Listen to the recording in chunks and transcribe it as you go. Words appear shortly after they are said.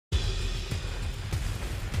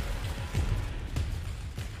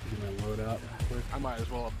out. I might as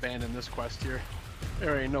well abandon this quest here.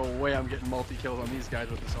 There ain't no way I'm getting multi-kills on these guys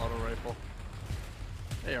with this auto rifle.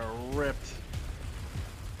 They are ripped.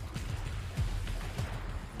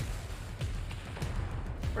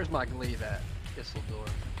 Where's my glaive at? Isildor.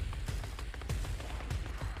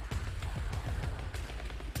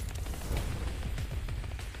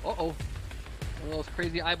 Uh-oh. One of those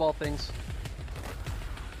crazy eyeball things.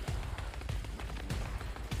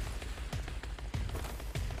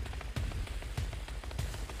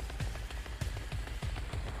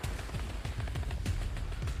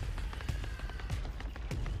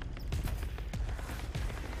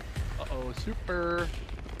 Uh-oh, super.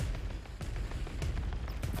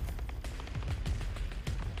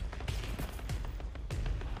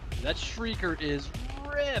 That Shrieker is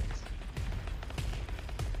ripped.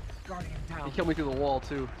 Guardian down. He killed me through the wall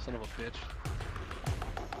too, son of a bitch.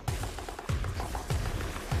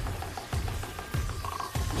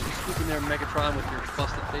 You should scoop in there, Megatron, with your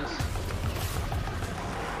busted face.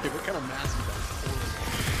 Hey, what kind of mask is that?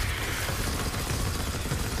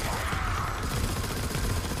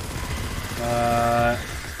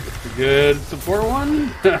 It's a good support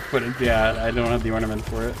one, but it's, yeah, I don't have the ornament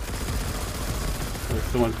for it. There's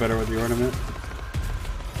so much better with the ornament.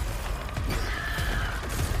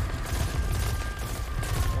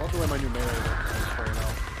 I love the way my new melee is playing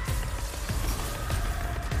out.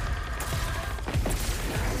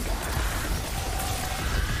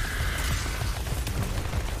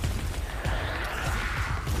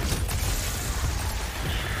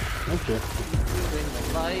 Okay. Using the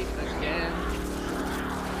light again.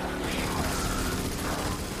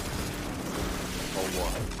 Oh,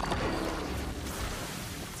 what?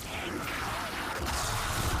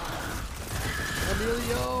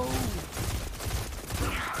 Emilio!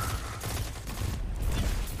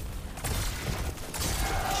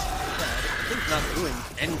 He's not doing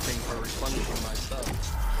anything for replenishing my stuff.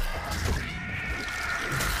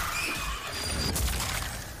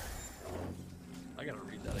 I gotta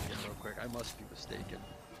read that again real quick. I must be mistaken.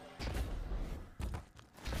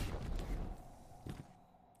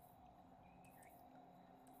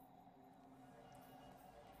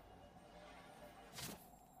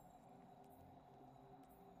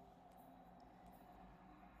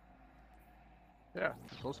 Yeah,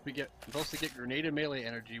 I'm supposed to get grenade and melee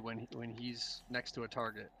energy when he's next to a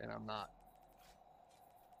target, and I'm not.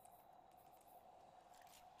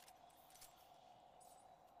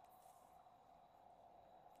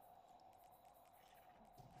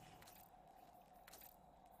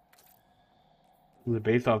 The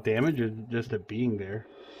base off damage is just it being there.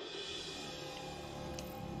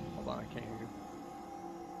 Hold on, I can't hear you.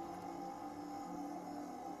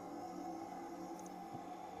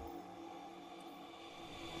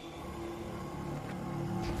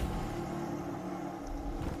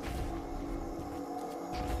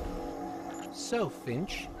 So,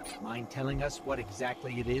 Finch, mind telling us what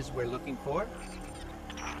exactly it is we're looking for?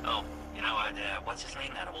 Oh, you know, what's his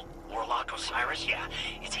name? That old warlock Osiris? Yeah,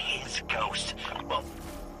 it's his ghost. Well,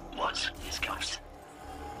 was his ghost.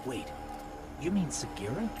 Wait, you mean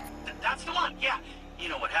Sagira? That's the one, yeah. You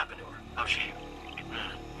know what happened to her. How she, you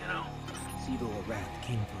know. Sivo Arath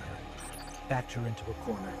came for her, backed her into a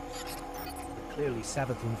corner. But clearly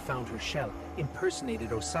Savathun found her shell,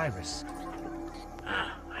 impersonated Osiris.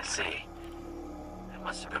 I see. That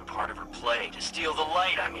must have been part of her play to steal the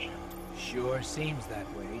light, I mean. Sure seems that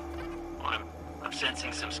way. Well, I'm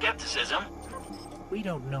sensing some skepticism. We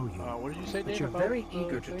don't know you, What did you say, but Dave, you're about very the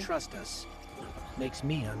eager to thing? trust us. Makes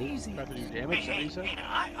me uneasy. About to do damage, is that what you said?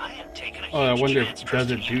 I am taking a Oh, I huge wonder chance if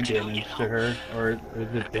does it trusting do you too, damage you to know. her, or is I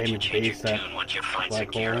it bet you damage change your based at tune once you find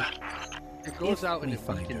black hole? Sagira. It goes If out and we it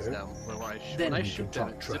find weakens her, them. When then I we shoot can them,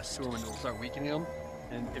 talk it zips trust. to them and it'll start weakening them.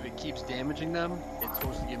 And if it keeps damaging them, it's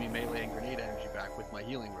supposed to give me melee and grenade energy back with my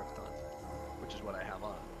healing rift on, which is what I have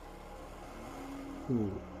on.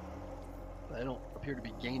 But I don't appear to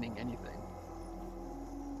be gaining anything.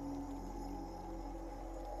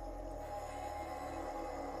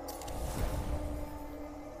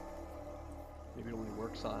 Maybe it only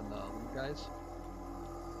works on you guys.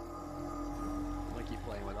 I'm gonna keep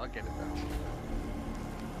playing with it. I'll get it down.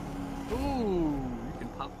 Ooh, you can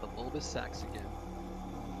pop the bulbous sacs again.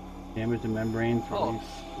 Damage the membranes Oh. release.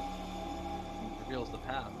 Reveals the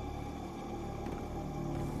path.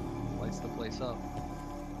 Lights the place up.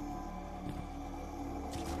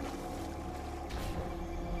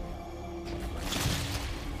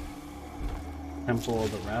 Temple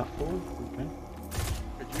of the Wrathful. Okay.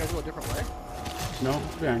 Did you guys go a different way? No,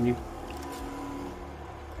 it's behind you.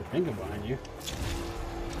 I think I'm behind you.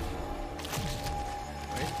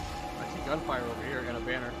 Wait, I see gunfire over here and a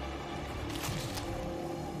banner.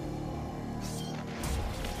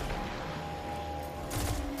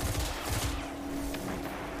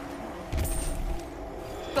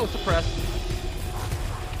 so suppressed.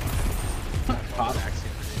 Pop. Vaccine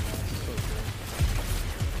grenade, so good.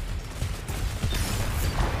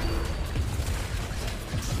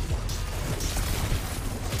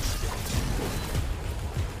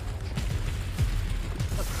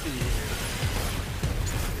 Let's see here.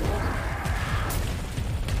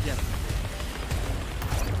 Yes.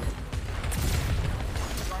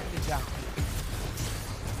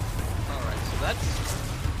 Alright, so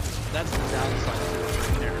that's the downside of it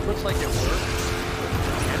right there. It looks like it worked. The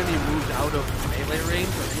enemy moves out of melee range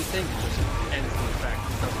or anything, it just ends the effect.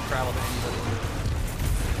 It doesn't travel to anybody.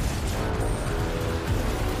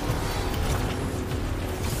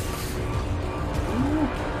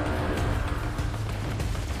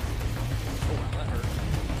 Oh, wow, that hurt.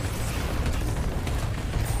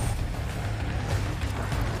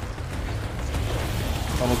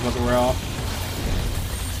 Almost about to wear off.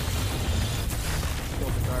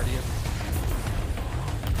 Killed the Guardian.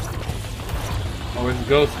 Oh, where's the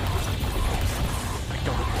ghost? I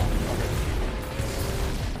killed it.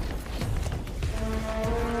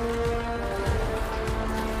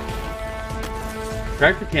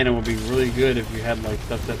 Tractor cannon would be really good if you had like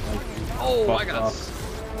stuff that like. Oh, I buffed got off.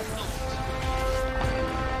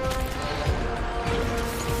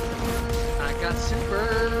 I got super.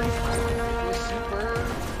 It was super.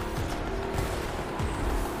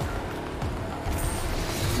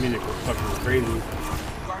 I mean, it was fucking crazy.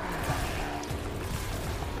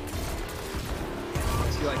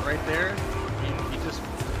 See, like right there, he just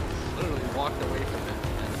literally walked away from it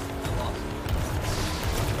and I lost it.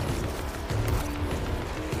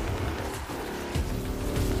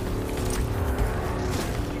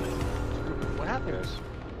 What happened?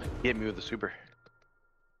 Hit me with the super.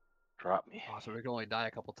 Drop me. Oh, so we can only die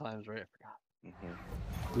a couple times, right? I forgot.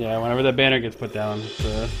 Yeah, whenever that banner gets put down, it's,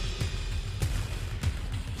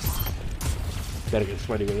 gotta get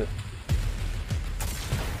sweaty with it.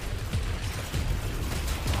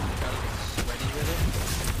 Gotta get sweaty with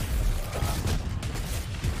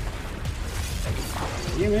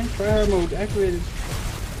Yeah, man, fire mode activated.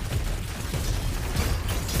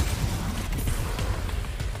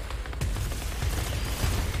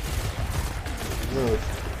 Really?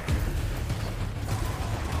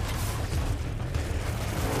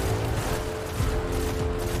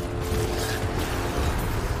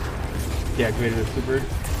 Deactivated the super.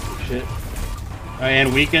 Shit. Oh,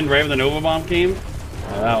 and weakened right when the Nova Bomb came.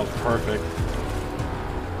 Oh, that was perfect.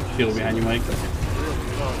 Shield behind you, Mike. it. Really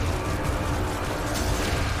close.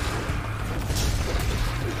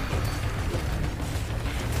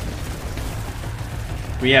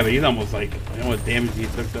 But yeah, but he's almost like, I don't know what damage he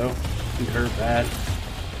took though. He hurt bad.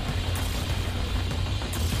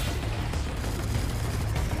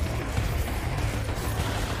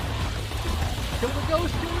 Kill the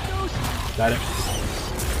ghost! Kill the ghost! Got it.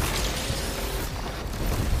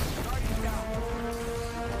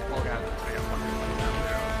 Oh god, I got fucking down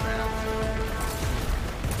there. Oh, man.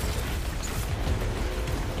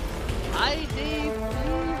 I need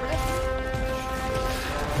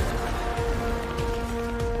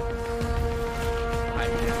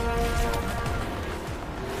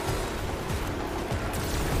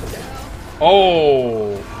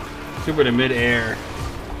Oh! Super to mid-air.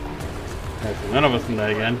 Okay, so none of us can die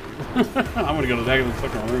again. I'm gonna go back to the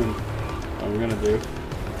fucking room. What I'm gonna do.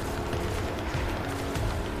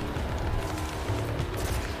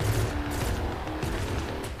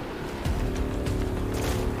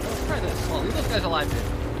 Let's try this. Well, leave those guys alive, dude.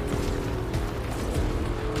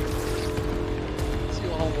 Let's see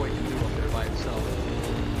what Homeboy can do up there by himself.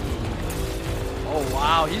 Oh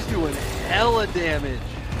wow, he's doing hella damage.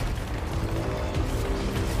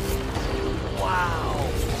 Wow.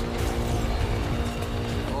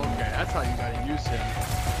 Okay, that's how you gotta use him.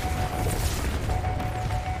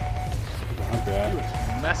 Not He bad. was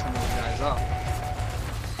messing those guys up.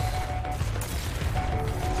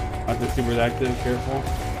 After super's active, careful.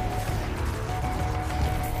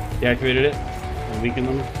 Deactivated it. And weakened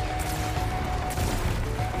them.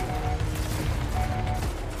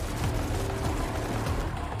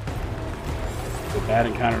 The bad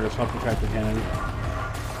encounter disrupt the tractor cannon.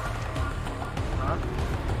 Huh?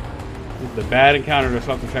 The bad encounter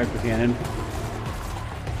disrupt the tractor cannon.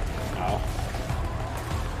 Ow.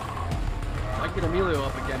 I can get Emilio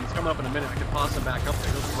up again. He's coming up in a minute. I can toss him back up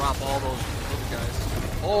there. He'll drop all those guys.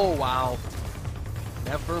 Oh, wow.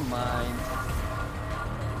 Never mind.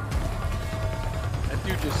 That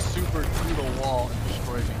dude just super through the wall and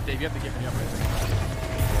destroyed me. Dave, you have to get me up, I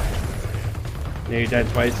think. Yeah, you died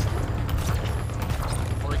twice.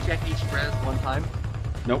 Only check each res one time.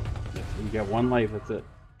 Nope. You got one life, that's it.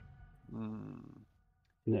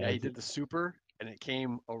 Yeah, he did the super, and it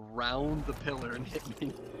came around the pillar and hit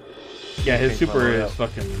me. Yeah, his Can't super follow it is up.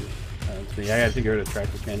 fucking. See, I gotta get rid of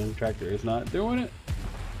tractor cannon. Tractor is not doing it.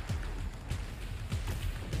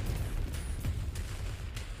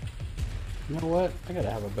 You know what? I gotta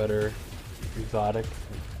have a better exotic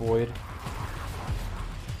void.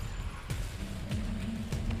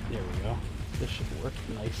 There we go. This should work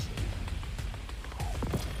nicely.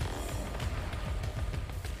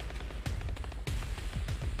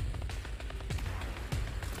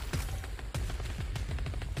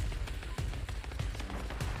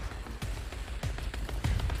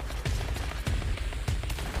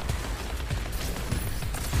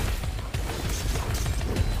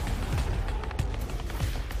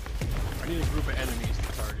 I need a group of enemies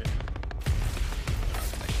to target.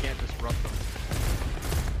 I can't disrupt them.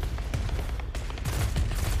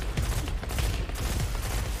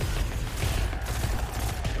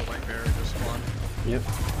 The white bear just spawned. Yep.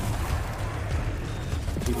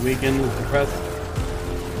 He's weakened, suppressed.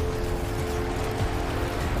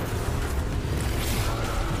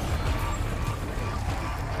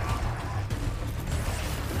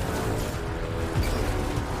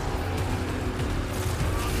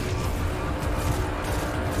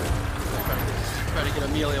 Try to get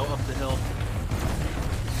Emilio up the hill.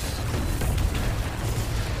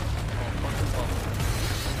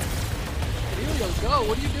 Emilio, go!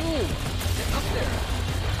 What are you doing? Get up there!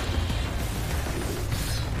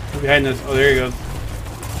 Behind us. Oh, there he goes.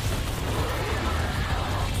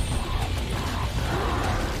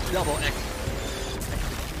 Double X.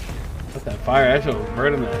 What's that fire? That shit was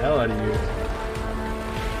burning the hell out of you.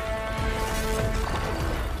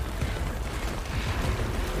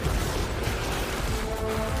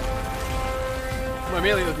 My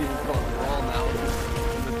Emilio's even going raw now in this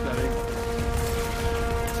setting.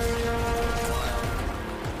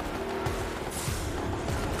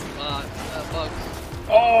 Wild. Bugs.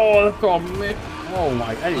 Oh, that's all me. Oh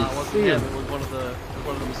my! I didn't It wasn't see him. him. It was one of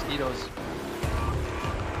the mosquitoes.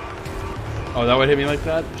 Oh, that would hit me like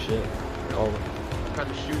that? Shit. Oh, I tried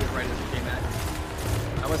to shoot it right as it came at me.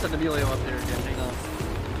 I want to send Emilio up there again. Hang on.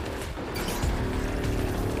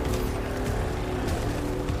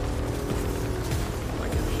 If I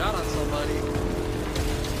get a shot on somebody.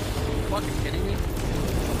 Are you fucking kidding me?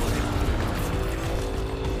 Somebody.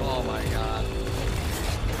 Oh my god.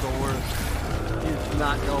 The worst. He's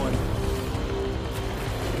not going.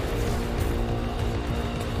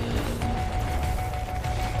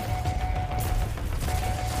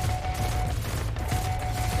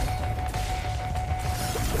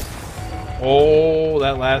 oh,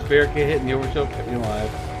 that last barricade hit and the overshield kept me alive.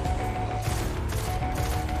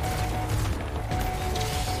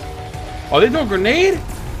 Oh, they threw a grenade?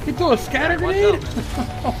 He threw a scatter Watch grenade? out,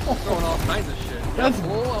 man. Throwing all kinds of shit. That's-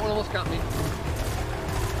 Oh, that one almost got me.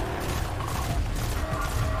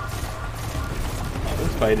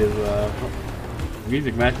 This fight is,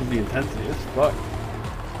 music matches the intensity. It's fuck.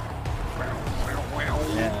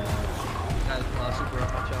 Yeah. Guys, super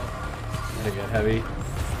up, watch out. They get heavy.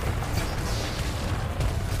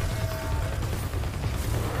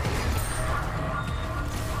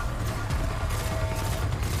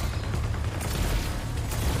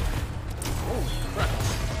 Oh, crap.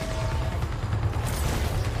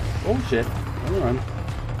 Oh shit. Let me run.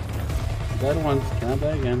 Died once, cannot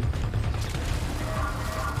die again.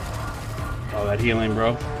 Oh, that healing,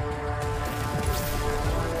 bro.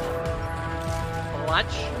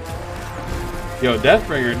 Clutch. Yo,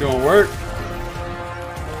 Deathbringer doing work.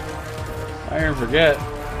 I didn't forget.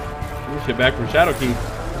 This shit back from Shadowkeep.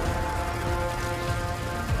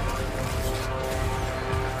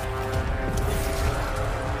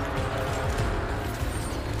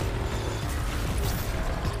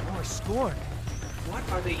 More scorn. What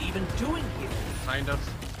are they even doing here? Behind us.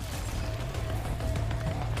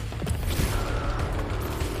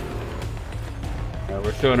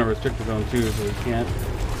 We're still in a restricted zone too, so we can't.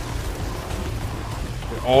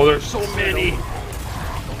 Oh, there's so many.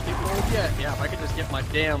 Don't keep going yet. Yeah, if I could just get my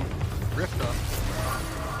damn rift up.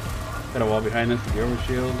 Got a wall behind us with the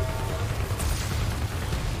overshield.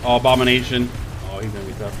 Oh, Abomination. Oh, he's gonna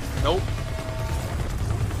be tough. Nope.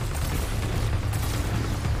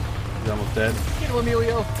 He's almost dead. Get him,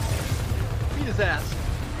 Emilio. Beat his ass.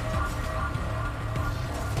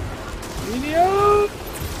 Meteor!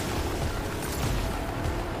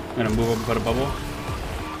 I'm gonna move up and put a bubble. Down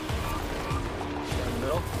the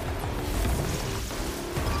middle.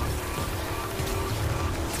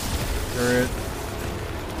 Turret.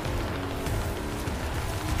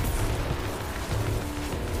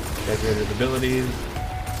 Decorated abilities.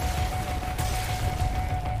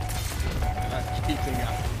 That Keaton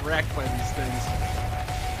got wrecked by these things.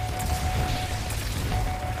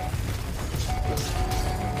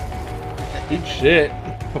 Eat shit.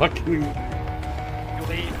 Fucking. You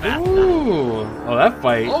ate fast. Ooh. Oh, that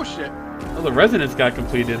fight. Oh shit. Oh, the resonance got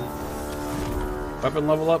completed. Weapon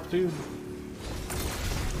level up too.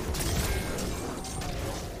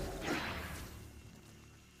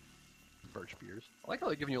 Birch beers. I like how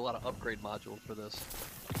they're giving you a lot of upgrade modules for this.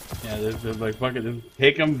 Yeah, there's like fucking just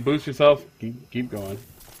take them, boost yourself, keep going.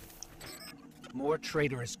 More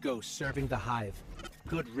traitorous ghosts serving the hive.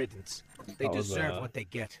 Good riddance. They That was, deserve what they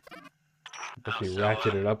get. Definitely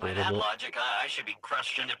ratchet it up a by little that bit. logic, I should be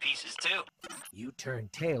crushed into pieces too. You turn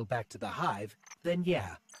tail back to the hive, then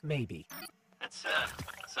yeah, maybe. That's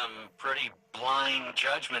some pretty blind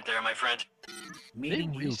judgment there, my friend.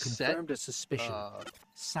 Meeting you reset, confirmed a suspicion.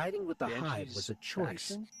 Siding with the hive Banshee's was a choice,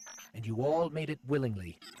 faction and you all made it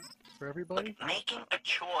willingly. for everybody. Making a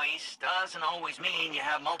choice doesn't always mean you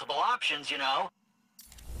have multiple options, you know.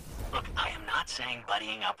 Look, I am not saying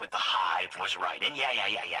buddying up with the hive was right, and yeah,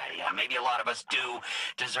 maybe a lot of us do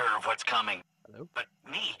deserve what's coming. Hello? But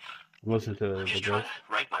me, Listen to I'm the just trying ghost.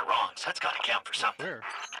 to right my wrongs. That's gotta count for something. Where?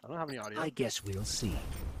 I don't have any audio. I guess we'll see. Here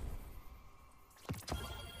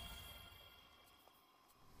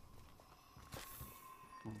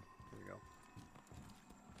we go.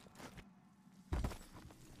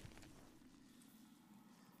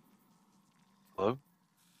 Hello?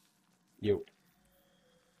 Yo.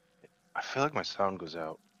 I feel like my sound goes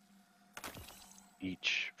out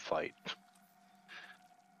each fight.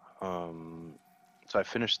 So I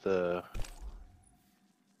finished the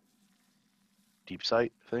deep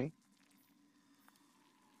sight thing.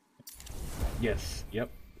 Yes. Yep.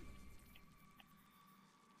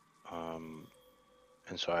 And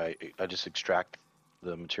so I just extract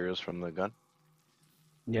the materials from the gun.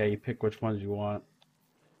 Yeah, you pick which ones you want.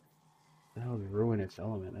 The hell is ruin its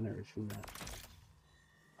element? I never seen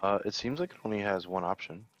that. It seems like it only has one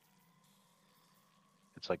option.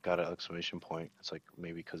 It's like got an exclamation point. It's like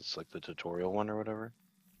maybe because it's like the tutorial one or whatever.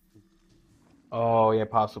 Oh yeah,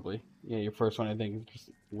 possibly. Yeah, your first one I think is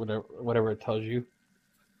just whatever it tells you.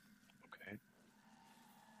 Okay.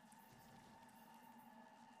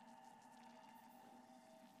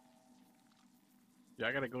 Yeah,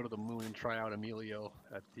 I gotta go to the moon and try out Emilio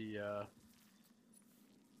at the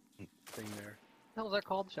thing there. What the hell is that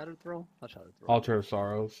called? Shattered Throne? Not Shattered Throne. Altar of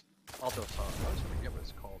Sorrows. Alto Song. I always forget what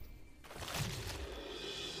it's called.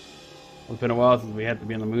 It's been a while since we had to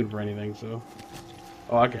be on the moon for anything, so.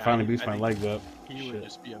 Oh, I can Yeah, finally I boost my think legs up. He would Shit.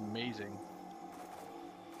 just be amazing.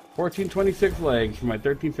 1426 legs for my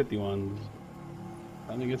 1351s.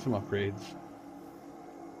 Finally get some upgrades.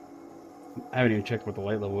 I haven't even checked what the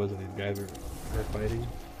light level was of these guys are fighting.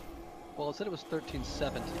 Well, it said it was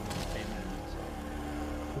 1317 when it came in, so.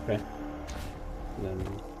 Okay. And then,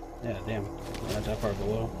 yeah, damn. Not that far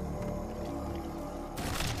below.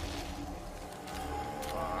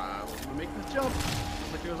 We're gonna make the jump.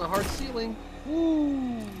 Looks like there was a hard ceiling.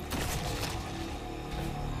 Woo!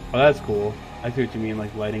 Oh, that's cool. I see what you mean,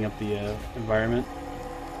 like lighting up the environment.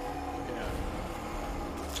 Yeah.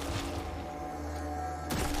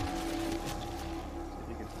 See if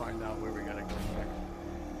you can find out where we gotta go next.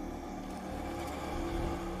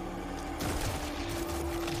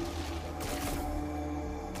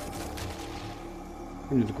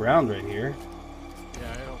 And there's ground right here.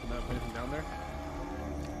 Yeah, I opened up anything down there.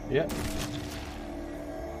 Yep.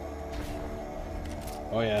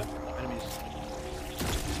 Oh yeah. Enemies.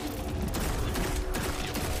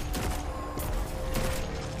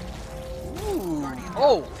 Ooh!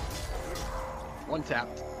 Oh! One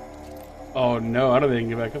tapped. Oh no, I don't think I can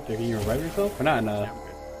get back up there. Can you revive yourself? Or not? Yeah, I'm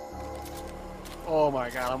good. Oh my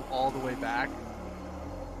god, I'm all the way back.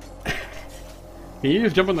 Can you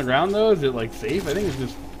just jump on the ground though? Is it like safe? I think it's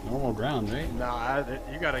just normal ground, right? Nah,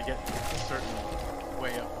 you gotta get a certain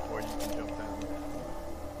way up before you can jump down.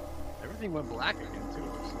 Everything went black again too,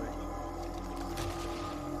 it looks like.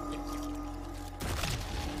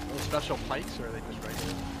 No special pikes, or are they just right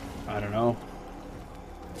there? I don't know.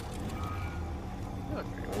 They look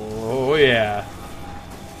pretty cool. Oh yeah.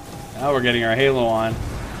 Now we're getting our halo on.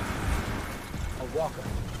 A walker.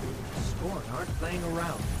 Scorn aren't playing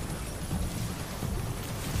around.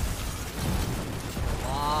 A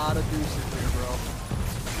lot of deuces here, bro.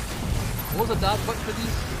 What was the dodge button for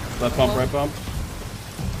these? Left bump, right bump.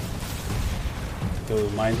 Kill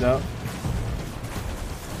the mines out.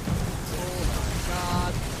 Oh my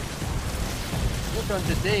god. Look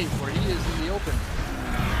onto Dave where he is in the open.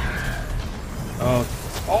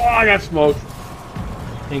 Oh, I got smoked.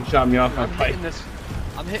 Thing shot me off my pipe.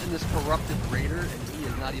 I'm hitting this corrupted raider and he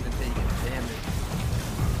is not even taking damage.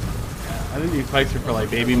 I think these fights are for like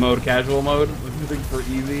baby mode, casual mode. Looking for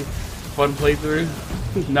easy, fun playthrough.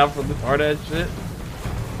 Not for this hard ass shit.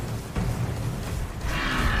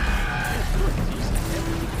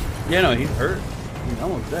 Yeah, no, he's hurt. He's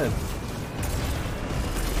almost dead.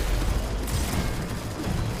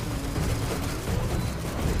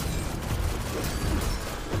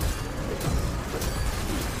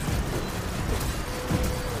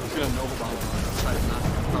 He's gonna Nova Bomb on us. Try to not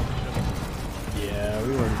probably shouldn't. Yeah,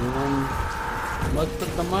 we were doing much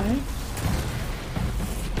with the money.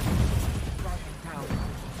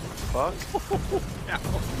 Fuck.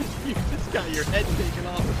 You just got your head taken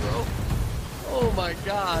off, bro. Oh my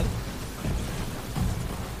god.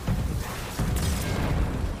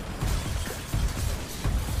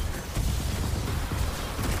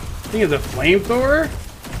 I think it's a flamethrower?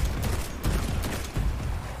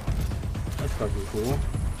 That's fucking cool.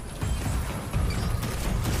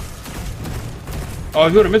 Oh,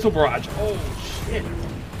 he's doing a missile barrage. Oh, shit.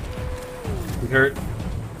 He hurt.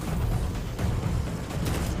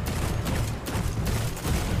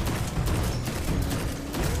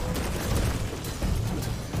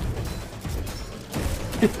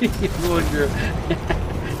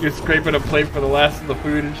 You're scraping a plate for the last of the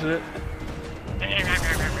food and shit.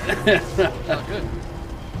 Not good.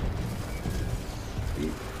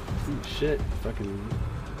 Eat shit. Fucking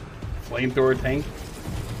flamethrower tank.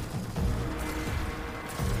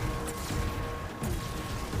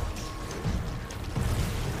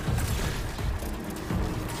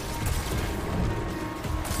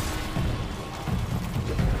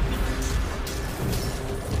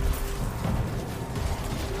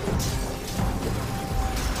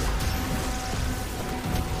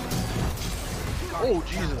 Oh,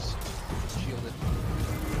 Jesus. Shielded.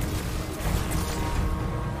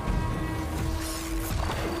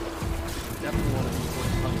 Definitely one of these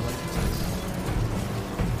ones probably like this.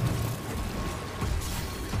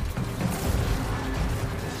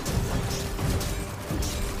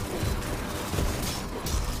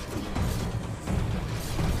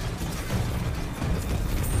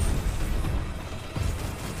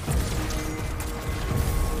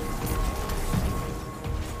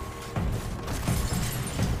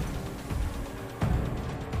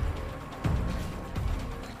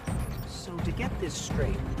 So to get this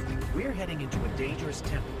straight, we're heading into a dangerous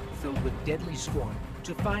temple filled with deadly scorn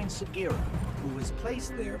to find Sagira, who was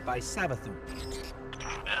placed there by Savathun.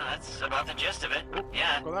 Yeah, that's about the gist of it.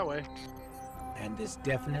 Yeah. Go that way. And this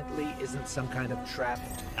definitely isn't some kind of trap.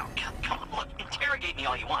 Now, come on, look, interrogate me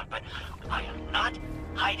all you want, but I am not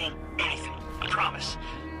hiding anything. I promise.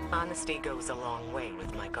 Honesty goes a long way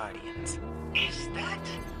with my guardians. Is that...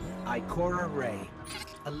 Ikora Ray,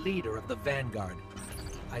 a leader of the Vanguard.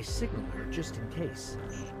 I signaled her just in case.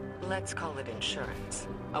 Let's call it insurance.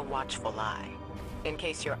 A watchful eye. In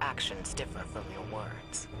case your actions differ from your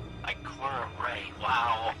words. Ikora Ray,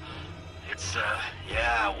 wow. It's,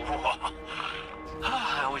 yeah, whoa.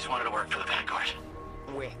 I always wanted to work for the Vanguard.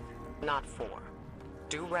 With, not for.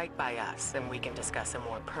 Do right by us, and we can discuss a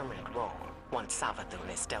more permanent role once Savathun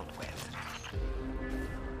is dealt with.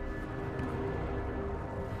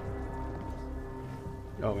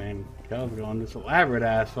 Oh man, Cal's going this elaborate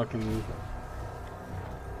ass fucking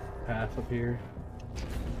path up here.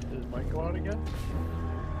 Did his mic go out again?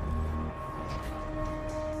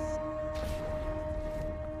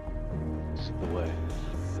 This is the way.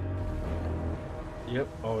 Yep.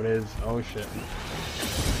 Oh, it is. Oh shit.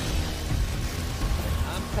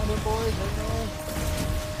 I'm coming, boys. Hang on.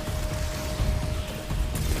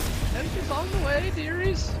 Enemy's on the way,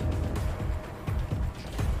 dearies.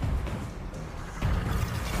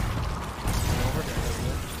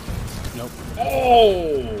 Nope.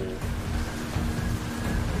 Oh!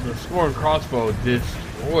 The scorn crossbow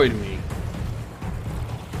destroyed me.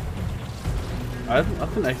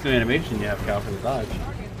 That's a nice new animation you have, Cal, for the dodge.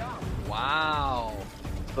 Wow.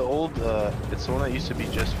 The old, it's the one that used to be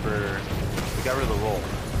just for, we got rid of the roll.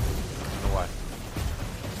 I don't know why.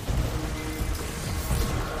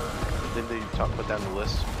 Didn't they put that in the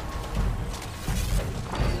list?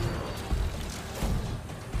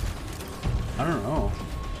 I don't know.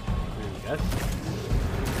 I guess.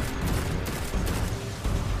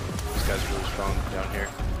 This guy's really strong down here.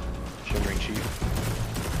 Shimmering Chief.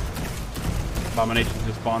 Abomination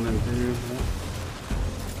just spawned in too.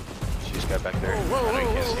 She's got back there. Whoa, whoa, I know you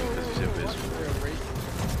whoa, can't see him whoa, because he's invisible.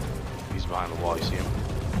 He's behind the wall, you see him?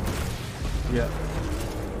 Yeah.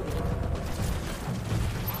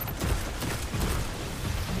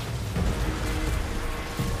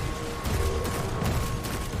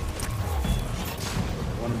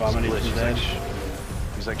 One abomination He's dead.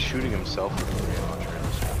 he's like shooting himself with the grenade launcher.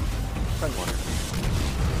 I wonder.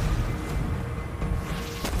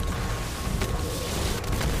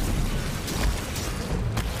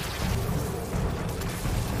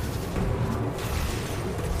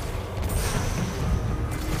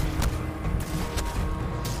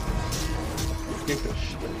 kick the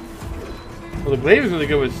shit. Well, the glaive is really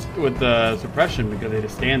good with the suppression because they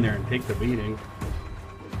just stand there and take the beating.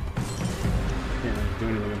 Can't really do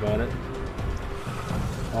anything about it.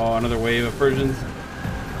 Oh, another wave of Persians.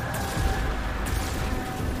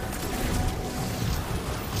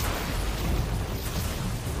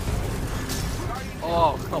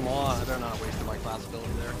 Oh, come on. I better not waste my class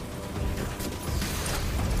ability there.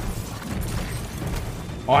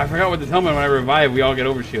 Oh, I forgot what to tell me when I revive. We all get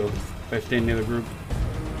overshield if I stand near the group.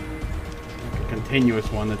 Like a continuous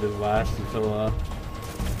one that just lasts until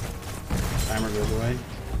timer goes away.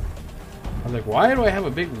 I was like, why do I have a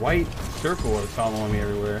big white circle that's following me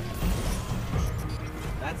everywhere?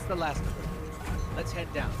 That's the last of them. Let's head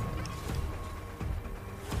down.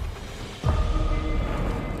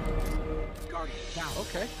 Guardian, down.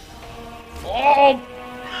 Okay. Oh!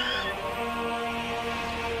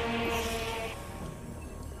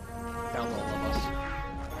 Down all of us.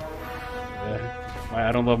 Yeah.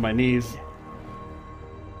 I don't love my knees.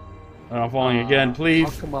 I'm falling again, please.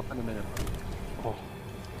 I'll come up in a minute. Oh.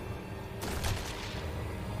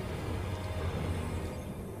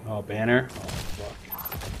 Oh, banner. Oh, fuck.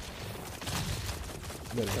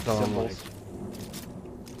 Better tell them, like...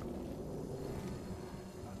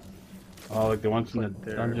 Oh, like the ones in the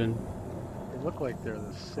dungeon. They look like they're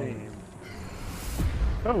the same.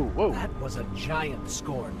 Oh, whoa. That was a giant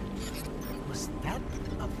scorn. Was that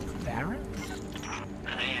a Baron?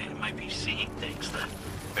 You might be seeing things. The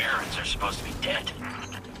Barons are supposed to be dead.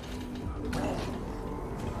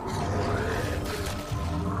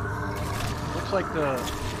 Looks like the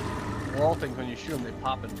wall things when you shoot them, they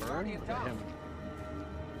pop and burn. Look at him.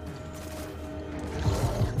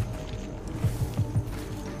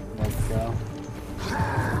 Let's go.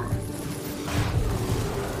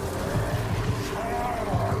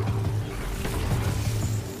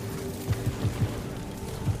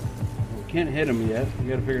 We can't hit him yet. We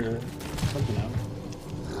gotta figure something out.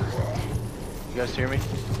 You guys hear me?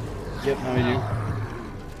 Yep, now we do.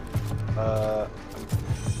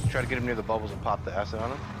 Try to get him near the bubbles and pop the acid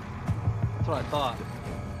on him. That's what I thought.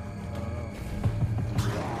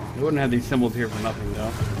 We wouldn't have these symbols here for nothing,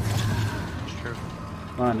 though. It's true.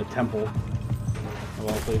 Not in the temple, of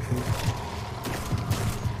all places.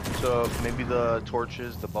 So maybe the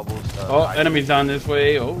torches, the bubbles. Oh, enemies on this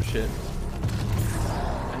way. Oh, shit.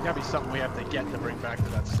 There's gotta be something we have to get to bring back to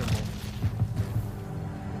that symbol.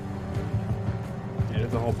 Yeah,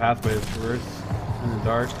 there's a whole pathway to traverse in the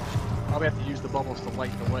dark. Probably have to use the bubbles to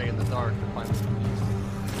light the way in the dark to find what we need.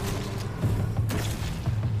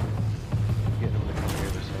 Getting him to come near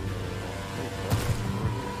this end.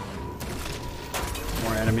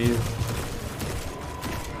 More enemies.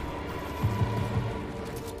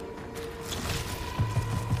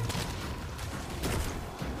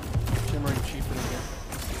 Shimmering chieftain again.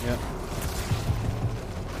 Yep.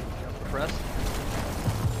 Press.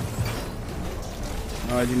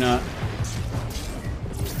 No, I do not.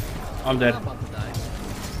 I'm dead. I'm about to die.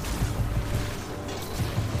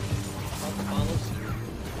 About to follow suit.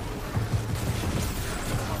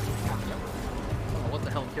 I don't know what the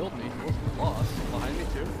hell killed me. It was lost. Behind me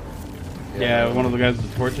too. Yeah, one of the guys with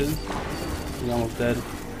the torches. He's almost dead.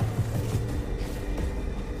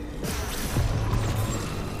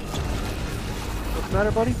 What's the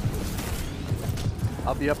matter, buddy?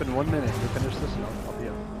 I'll be up in 1 minute. We finish this and I'll be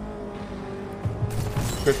up.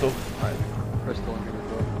 Crystal. Alright. Crystal, I'm gonna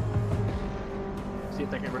go. See if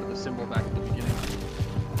they get rid of the symbol back at the beginning.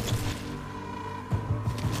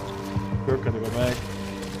 We're gonna go back.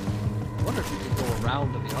 I wonder if you could go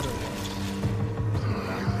around to the other ones.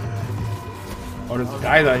 Oh, there's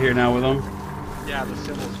guys out here now with them. Yeah, the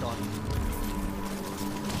symbol's gone.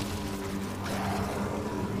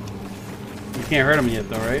 You can't hurt them yet,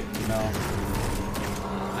 though, right? No.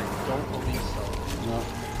 I don't believe so. No.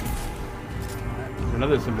 There's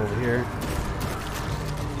another symbol over here.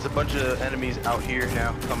 There's a bunch of enemies out here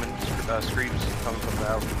now coming, screams coming from the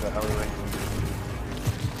alleyway.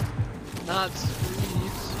 Not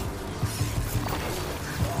screeds.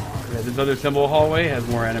 Yeah, this other symbol hallway has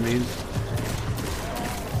more enemies.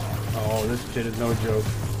 Oh, this shit is no joke.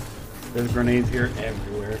 There's grenades here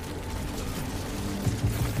everywhere.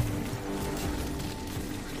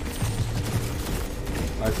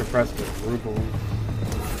 I suppressed it. Group of them.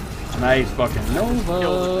 Nice fucking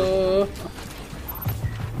Nova.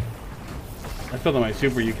 I feel that my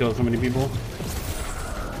super you killed so many people.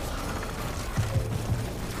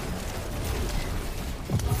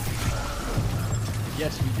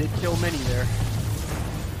 Yes, we did kill many there.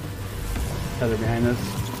 Tether behind us.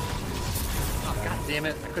 Oh, god damn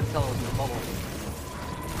it. I couldn't tell it was in the bubble.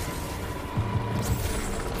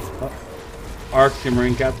 Arc,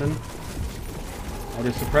 Marine Captain. I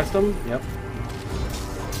just suppressed them. Yep.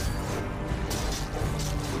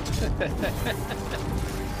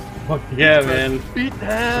 Fuck yeah, man. Beat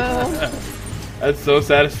down. That's so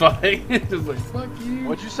satisfying. Just like, fuck you.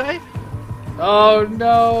 What'd you say? Oh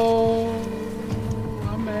no.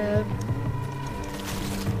 I'm mad.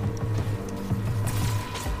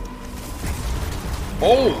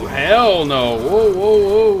 Oh, hell no. Whoa, whoa,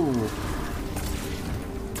 whoa.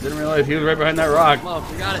 Didn't realize he was right behind that rock. Come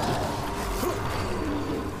on, we got it.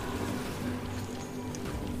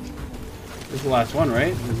 This is the last one,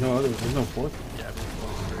 right? There's no other. There's no fourth. Yeah,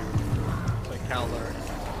 it's like Cal already.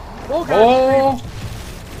 Oh!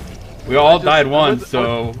 We all died once,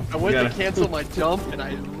 so... I went to cancel my jump, and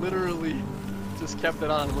I literally just kept it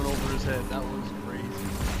on and went over his head. That was crazy.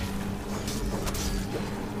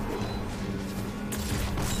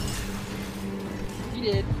 He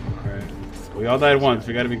did. Alright. We all died once.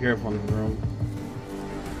 We gotta be careful in the room.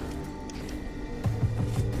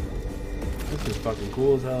 This is fucking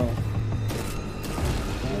cool as hell.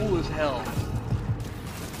 Cool as hell.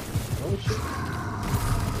 Oh shit.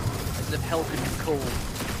 As if hell could be cold.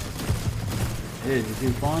 Hey, did you see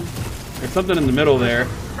him spawn? There's something in the middle there.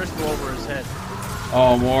 Crystal over his head.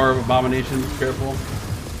 Oh, more abominations. Careful.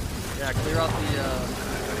 Yeah, clear out the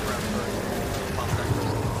ground first. Pop that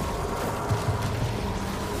crystal.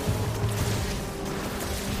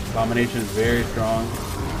 Abomination is very strong.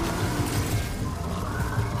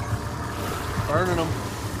 Burning them.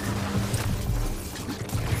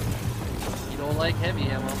 You don't like heavy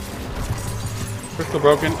ammo. Crystal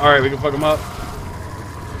broken. Alright, we can fuck him up.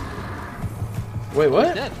 Wait, He's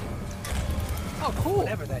what? dead. Oh, cool.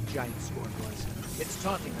 Whatever that giant sword was, it's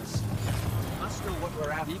taunting us. Must know what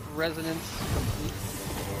we're after. Deep resonance complete.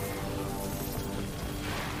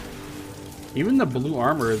 Even the blue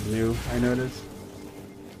armor is new, I noticed.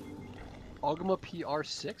 Ogma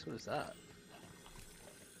PR6? What is that?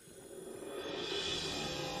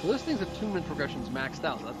 So this thing's attunement progression's maxed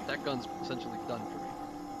out. That gun's essentially done for me.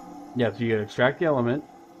 Yeah, so you gotta extract the element.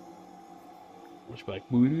 Which be like,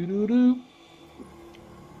 boo-doo-doo-doo.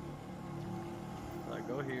 I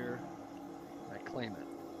go here, I claim it.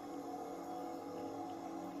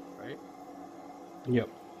 Right? Yep.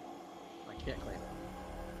 I can't claim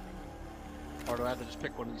it. Or do I have to just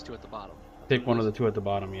pick one of these two at the bottom? Pick one of the two at the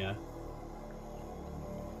bottom, yeah.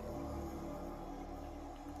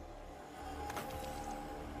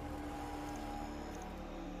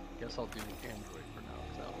 Guess I'll do Android for now,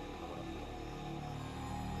 because that'll be what I'm doing.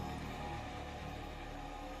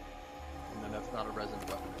 And then that's not a resin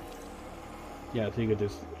weapon. Yeah, so you could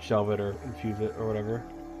just shelve it or infuse it or whatever.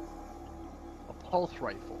 A pulse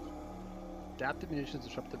rifle. Adaptive munitions,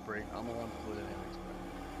 disruptive break, ammo on fluid and expert.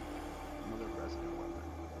 Another resonant weapon.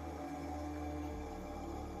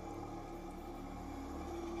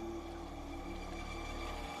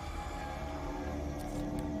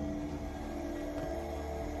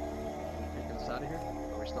 Taking us out of here?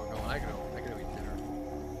 Or are we still going? I gotta go eat dinner.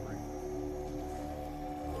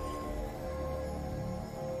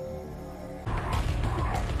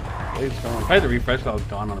 It's gone. If I had to refresh, I was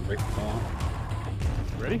gone on a break for so long.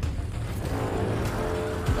 Ready?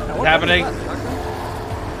 What's happening?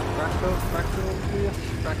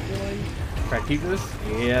 Practice?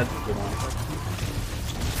 Yeah, that's a good one.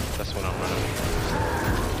 That's what I'm running.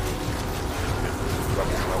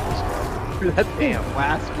 Dude, that damn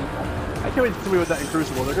last people. I can't wait to see with that in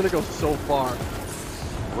Crucible. They're gonna go so far.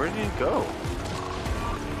 Where did he go?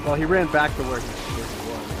 Well, he ran back to where he was.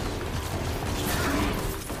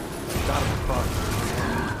 Got him across.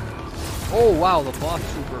 Oh wow, the boss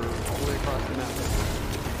trooper all the way across the map.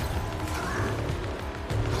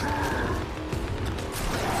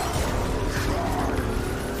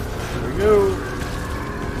 Here we go.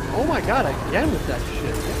 Oh my god, again with that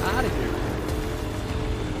shit. Get out of here.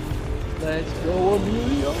 Let's go,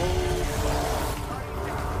 Emilio.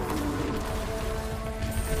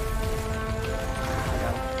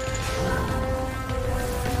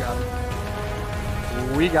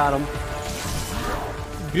 We got him.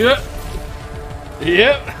 Yep.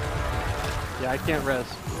 Yep. Yeah, I can't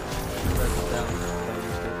rest. Rest it down.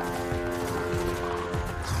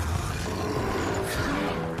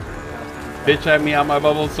 Bitch had me out my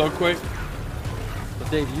bubble so quick. But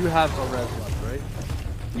Dave, you have a res left, right?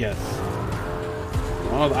 Yes. As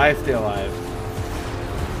long as I stay alive.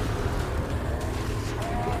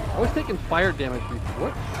 I was taking fire damage before.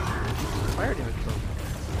 What? Fire damage from?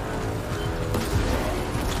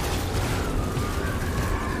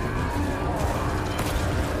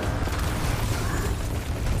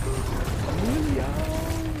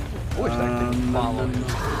 I wish that thing followed.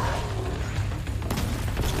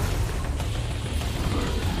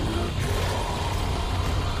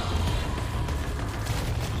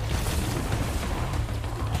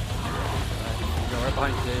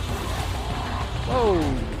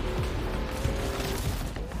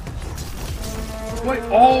 What?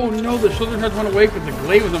 Oh no, the shoulder charge went away because the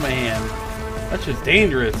glaive was in my hand. That's just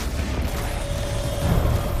dangerous.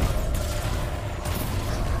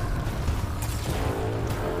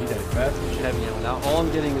 He died fast. Heavy ammo. Now all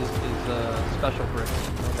I'm getting is special bricks.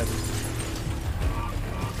 No heavy.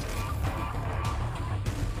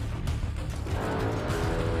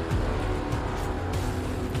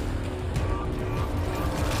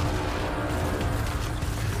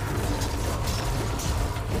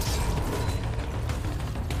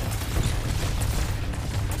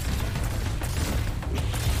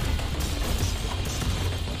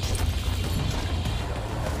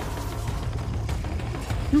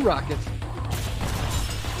 Two rockets.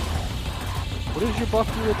 What is your buff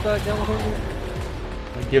do with Gallagher?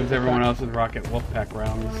 It gives everyone else with rocket wolfpack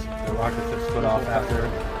rounds. The rockets that split off after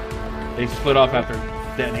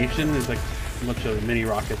detonation. There's like a bunch of mini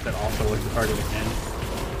rockets that also like target again.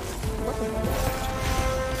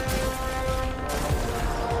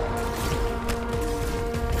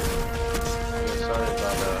 Sorry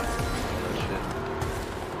about that shit.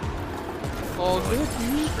 Oh, thank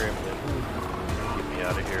you. Scrambling. Get me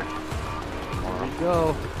out of here. There you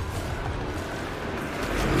go.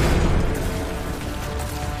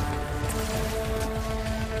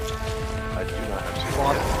 I do not have to.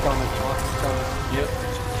 Boss is coming. Boss is coming. Yep.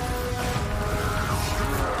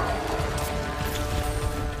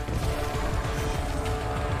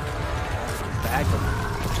 Bag them.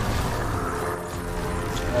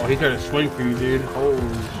 Oh, he tried to swing for you, dude. Holy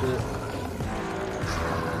shit.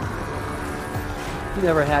 He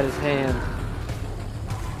never had his hand.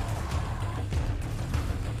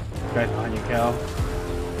 Guy's behind you, Cal.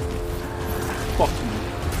 Fuck you.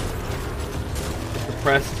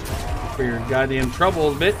 Suppressed for your goddamn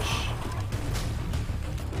troubles, bitch.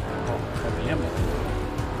 Oh, heavy ammo.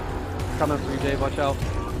 Coming for you, Dave. Watch out.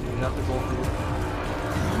 You have to go for you.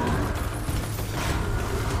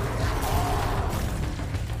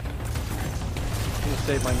 I'm gonna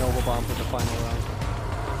save my Nova Bomb for the final round.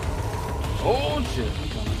 Oh shit, I'm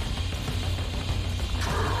coming.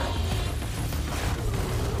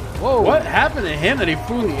 Whoa! What happened to him that he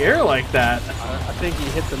flew in the air like that? I think he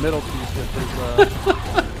hit the middle piece with his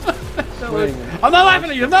swing. I'm not laughing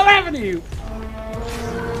at you! I'm not laughing at you!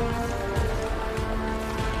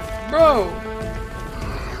 Bro!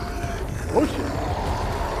 Oh shit!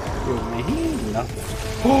 Yo, man, he ain't nothing.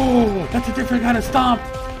 Oh, that's a different kind of stomp!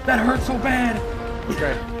 That hurt so bad!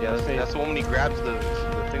 Okay. Yeah, that's the one when he grabs the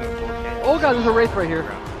thing with both hands. Oh god, there's a wraith right here.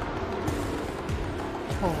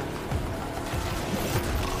 Oh.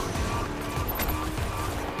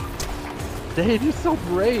 Dave, you're so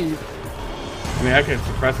brave. I mean, I could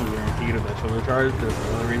suppress him guaranteed of that shoulder charge. There's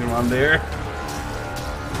another reason why I'm there.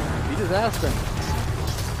 You just asked him.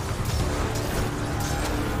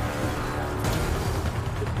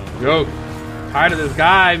 Yo, tired of this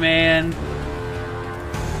guy, man.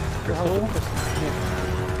 The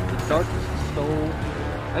darkness is so... I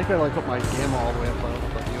think I like put my gamma all the way up to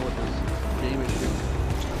deal with this game issue.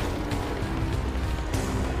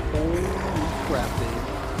 Holy crap, Dave.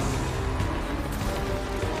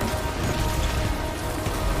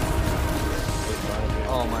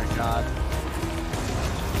 Oh my god.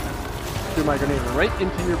 Threw my grenade right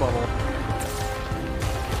into your bubble.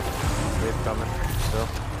 Wave coming. Still.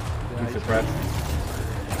 He's suppressed.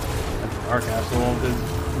 That's an arc asshole. There's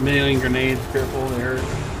a million grenades. Careful, they hurt.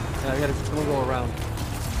 Yeah, I gotta someone go around.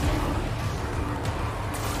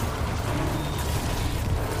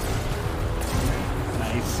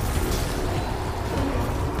 Nice.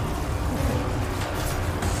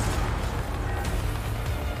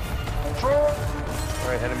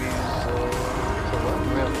 Alright, enemies. We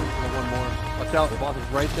have one more. Watch out, the boss is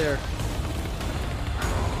right there.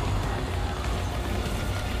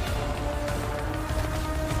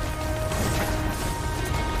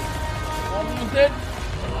 Almost dead.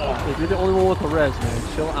 Hey, you're the only one with the res, man.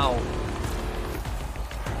 Chill out.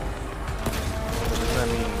 What does that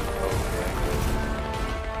mean?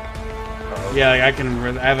 Oh, Yeah, like I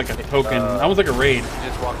have like a token, almost like a raid. He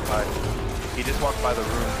just walked by. He just walked by the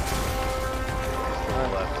room. He's to the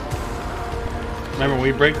left. Remember, when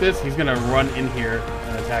we break this, he's gonna run in here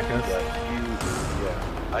and attack us.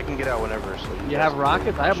 Yeah, I can get out whenever. So You have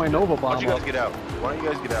rockets? I have my Nova Why Bomb don't you guys up. get out? Why don't you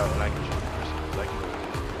guys get out and I can shoot first? 'Cause I can go.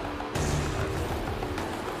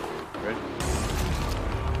 Ready?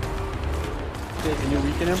 Okay, can you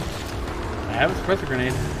weaken him? I have a suppressor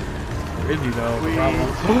grenade. Where is he though? The problem.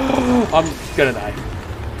 I'm gonna die.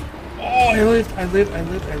 Oh, I lived. Get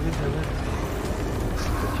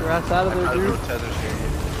your ass out of there, I throw dude. tethers here.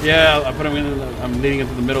 Yeah, I put him in. I'm leading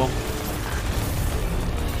into the middle.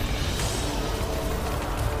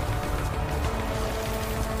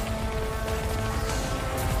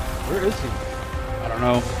 Where is he? I don't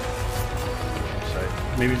know.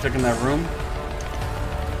 Site. Maybe he's stuck in that room.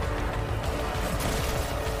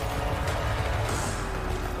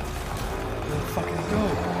 Where the fuck did he go?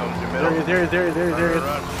 Comes your middle. There he is.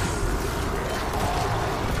 Run.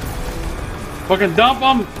 Fucking dump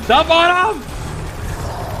him! Dump on him!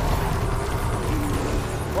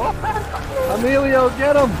 Emilio,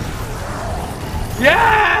 get him!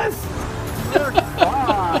 Yes!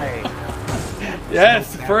 Why?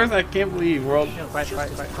 Yes! First, I can't believe world. Fight.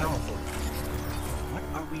 Powerful. What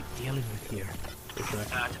are we dealing with here?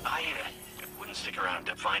 I wouldn't stick around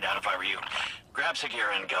to find out if I were you. Grab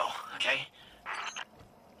Sagira and go, okay?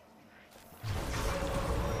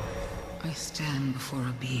 I stand before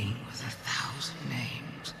a being with 1,000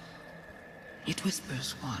 names. It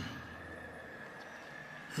whispers one.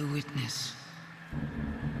 The witness.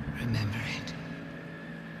 Remember it.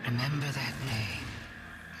 Remember that name.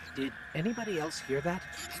 Did anybody else hear that?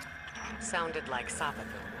 Sounded like Savathun.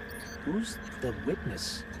 Who's the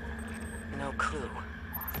witness? No clue.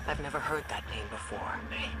 I've never heard that name before.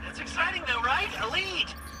 Hey, that's exciting though, right? A lead!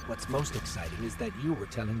 What's most exciting is that you were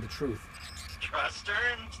telling the truth. Trust her,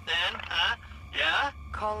 and then, huh? Yeah?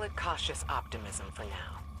 Call it cautious optimism for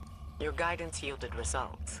now. Your guidance yielded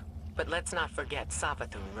results. But let's not forget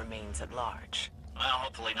Savathun remains at large. Well,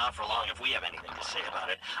 hopefully not for long if we have anything to say about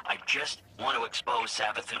it. I just want to expose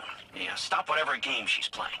Savathun. Yeah, stop whatever game she's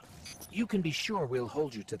playing. You can be sure we'll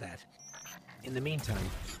hold you to that. In the meantime,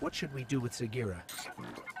 what should we do with Sagira?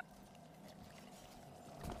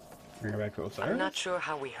 Bring her back to Osiris? I'm not sure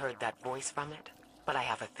how we heard that voice from it, but I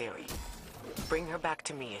have a theory. Bring her back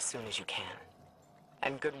to me as soon as you can.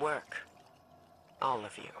 And good work. All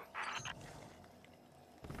of you.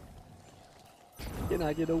 Can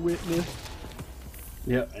I get a witness?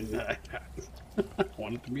 Yeah, and I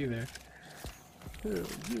wanted to be there. Hell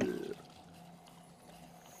yeah.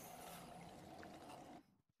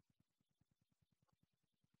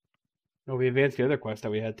 Oh, we advanced the other quest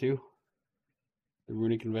that we had too. The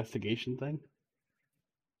runic investigation thing.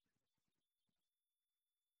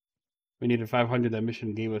 We needed 500. That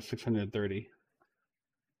mission gave us 630.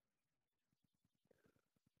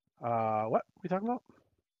 What we talking about?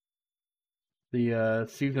 The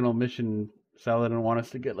seasonal mission, Sal didn't want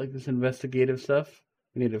us to get like this investigative stuff.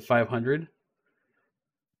 We needed 500.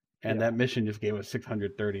 And Yeah. that mission just gave us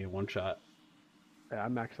 630 in one shot. Yeah, I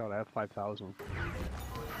maxed out at 5,000.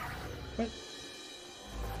 What?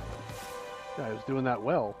 Yeah, I was doing that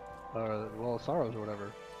well. Well of Sorrows or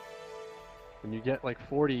whatever. When you get like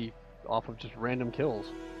 40 off of just random kills.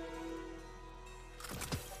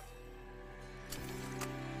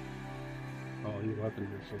 Oh, these weapons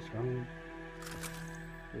are so strong.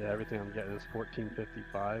 Yeah, everything I'm getting is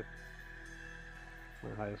 1455.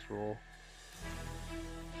 My highest roll.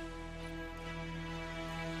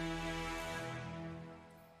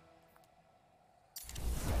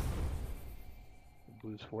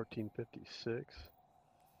 Blue's 1456.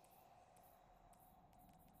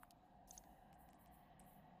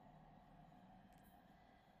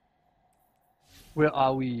 Where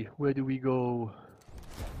are we? Where do we go?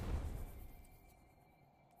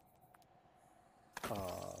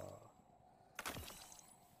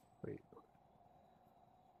 Wait.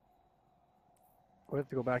 We have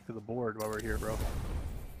to go back to the board while we're here, bro.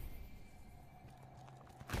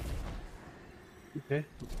 Okay.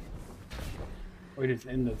 Wait, it's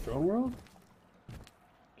in the throne world?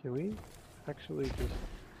 Can we actually just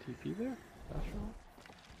TP there? Astral?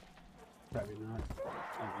 Probably not.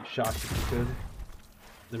 I'd be shocked if you could.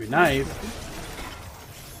 That'd be nice.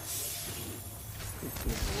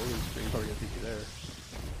 Probably gonna TP there.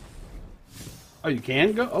 Oh, you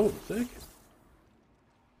can go? Oh, sick.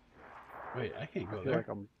 Wait, I can't I go feel there. like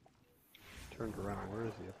I'm turned around. Where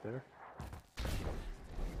is he? Up there?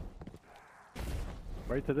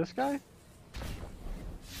 Right to this guy?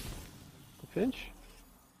 The Finch?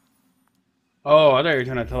 Oh, I thought you were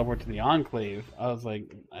trying to teleport to the Enclave. I was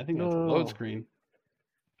like, I think that's a No. load screen.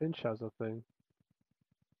 Finch has a thing.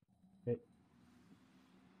 Okay.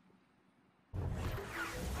 Looks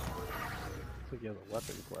like he has a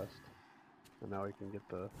weapon quest. And now we can get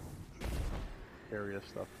the area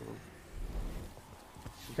stuff from him.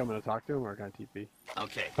 You coming to talk to him or can I TP?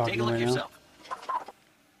 Okay, Talking take a look right now. yourself.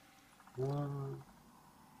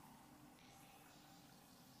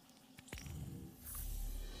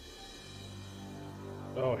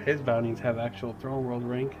 Oh, his bounties have actual throne world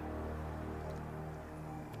rank.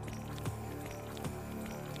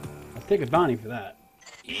 I'll take a bounty for that.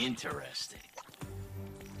 Interesting.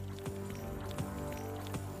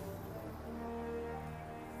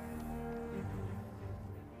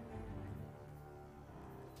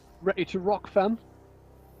 Ready to rock, fam?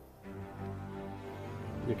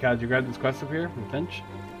 Your Cal, did you grab this quest up here from Finch?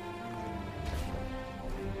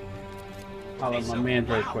 I'll let my man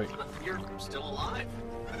very quick. You're still alive.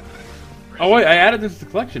 Oh wait, I added this to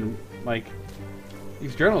the collection. Like,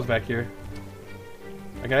 these journals back here.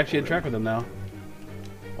 I can actually interact with them now.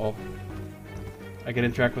 Well, I can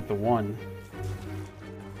interact with the one.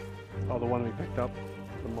 Oh, the one we picked up?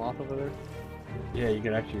 The moth over there? Yeah, you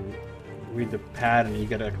can actually read the pad and you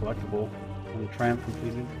get a collectible when Triumph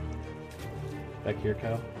completed. Back here,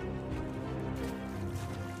 Cal.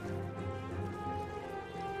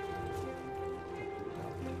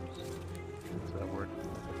 What's that word?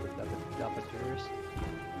 Dabbateurs.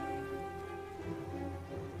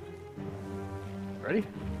 Ready?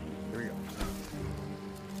 Here we go.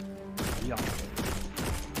 Yeah.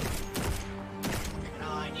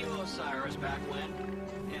 I knew Osiris back when.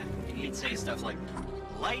 Yeah, he'd say stuff like,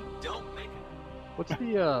 light don't make it. What's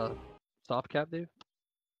the stop cap, Dave?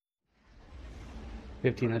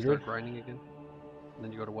 1500. Start grinding again. And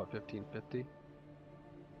then you go to what, 1550?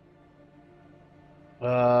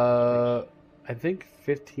 I think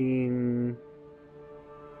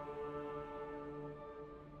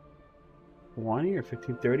 1520 or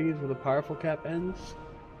 1530 is where the powerful cap ends.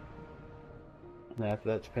 And after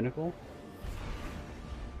that's Pinnacle.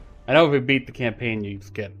 I know if we beat the campaign, you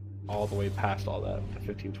just get all the way past all that with the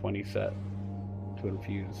 1520 set to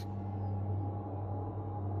infuse.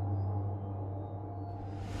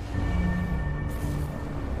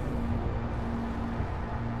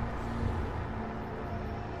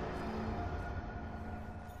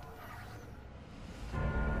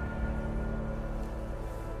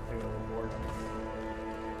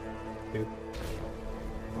 Dude.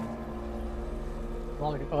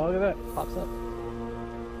 Oh, look at that. Pops up.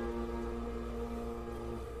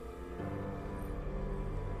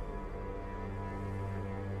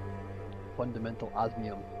 Fundamental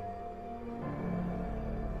osmium.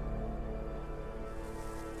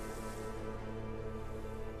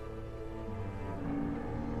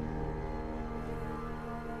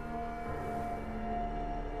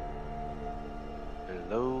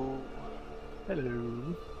 Hello.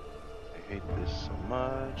 Hello. I hate this so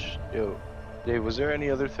much. Yo, Dave, was there any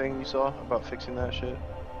other thing you saw about fixing that shit?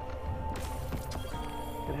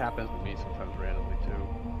 It happens with me sometimes randomly too.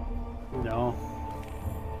 No.